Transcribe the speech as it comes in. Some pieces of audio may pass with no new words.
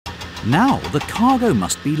Now the cargo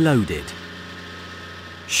must be loaded.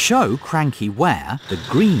 Show Cranky where the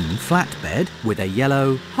green flatbed with a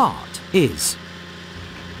yellow heart is.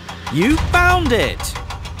 You found it!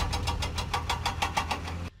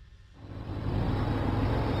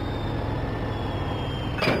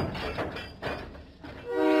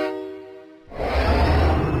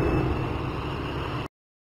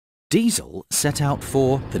 Diesel set out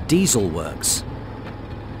for the diesel works.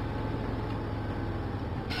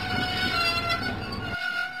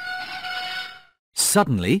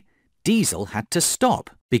 Suddenly, Diesel had to stop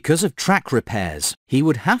because of track repairs. He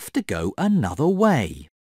would have to go another way.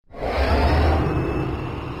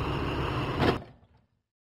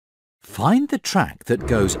 Find the track that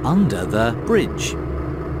goes under the bridge.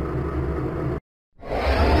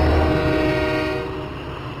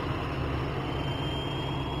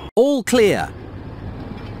 All clear.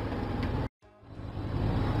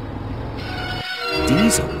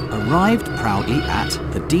 Diesel arrived proudly at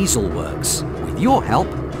the diesel works. With your help,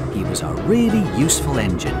 he was a really useful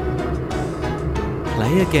engine.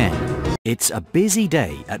 Play again. It's a busy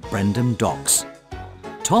day at Brendam Docks.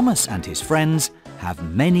 Thomas and his friends have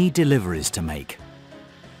many deliveries to make.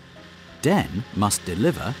 Den must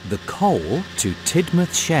deliver the coal to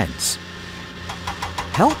Tidmouth Sheds.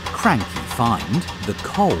 Help Cranky find the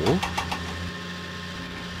coal.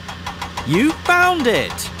 You found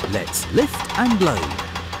it! Let's lift and load.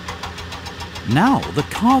 Now the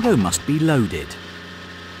cargo must be loaded.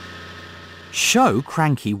 Show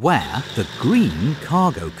Cranky where the green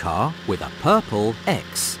cargo car with a purple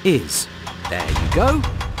X is. There you go.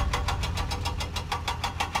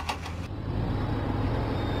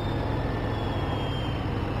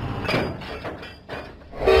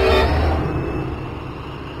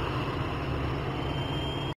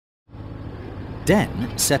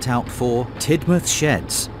 Den set out for Tidmouth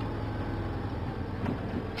Sheds.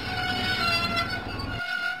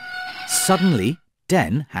 Suddenly,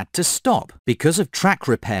 Den had to stop because of track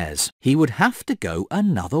repairs. He would have to go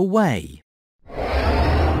another way.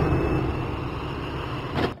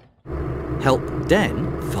 Help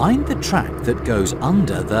Den find the track that goes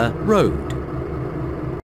under the road.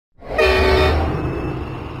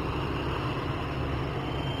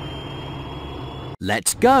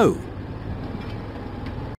 Let's go!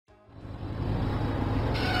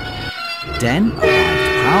 Den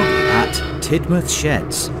arrived proudly at Tidmouth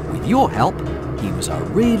Sheds. With your help, he was a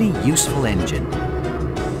really useful engine.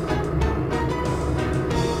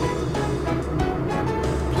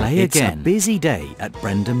 Play again. It's a busy day at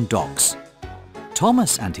Brendam Docks.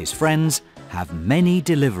 Thomas and his friends have many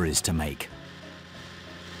deliveries to make.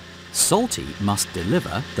 Salty must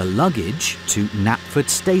deliver the luggage to Knapford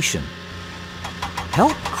Station.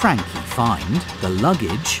 Help Cranky find the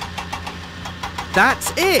luggage.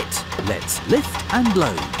 That's it! Let's lift and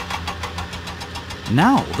load.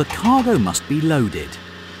 Now the cargo must be loaded.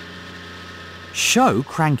 Show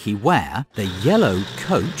Cranky where the yellow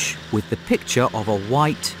coach with the picture of a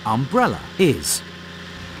white umbrella is.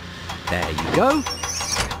 There you go.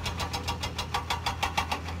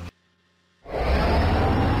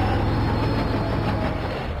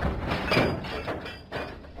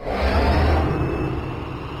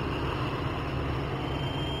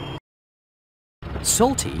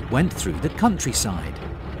 Salty went through the countryside.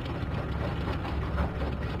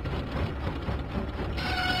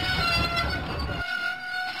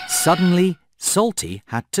 Suddenly, Salty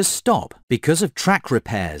had to stop because of track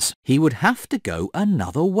repairs. He would have to go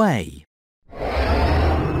another way.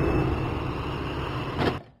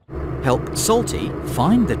 Help Salty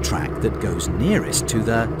find the track that goes nearest to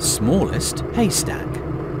the smallest haystack.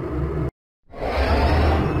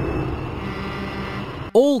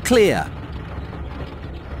 All clear.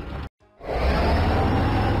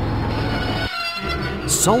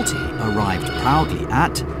 Salty arrived proudly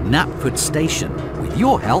at Knapford Station. With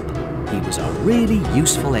your help, he was a really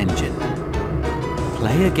useful engine.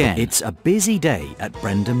 Play again. It's a busy day at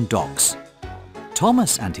Brendam Docks.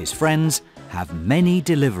 Thomas and his friends have many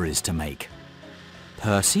deliveries to make.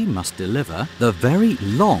 Percy must deliver the very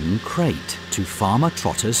long crate to Farmer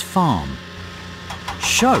Trotter's farm.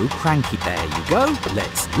 Show Cranky. There you go.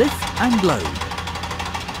 Let's lift and load.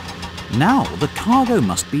 Now the cargo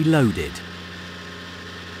must be loaded.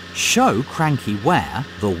 Show Cranky where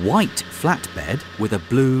the white flatbed with a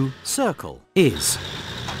blue circle is.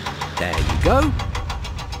 There you go.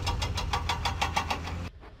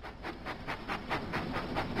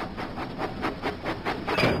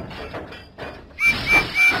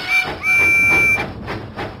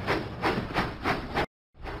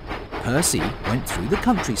 Percy went through the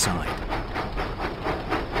countryside.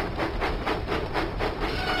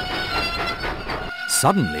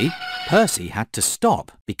 Suddenly, Percy had to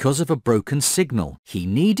stop because of a broken signal. He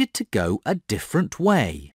needed to go a different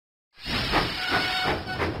way.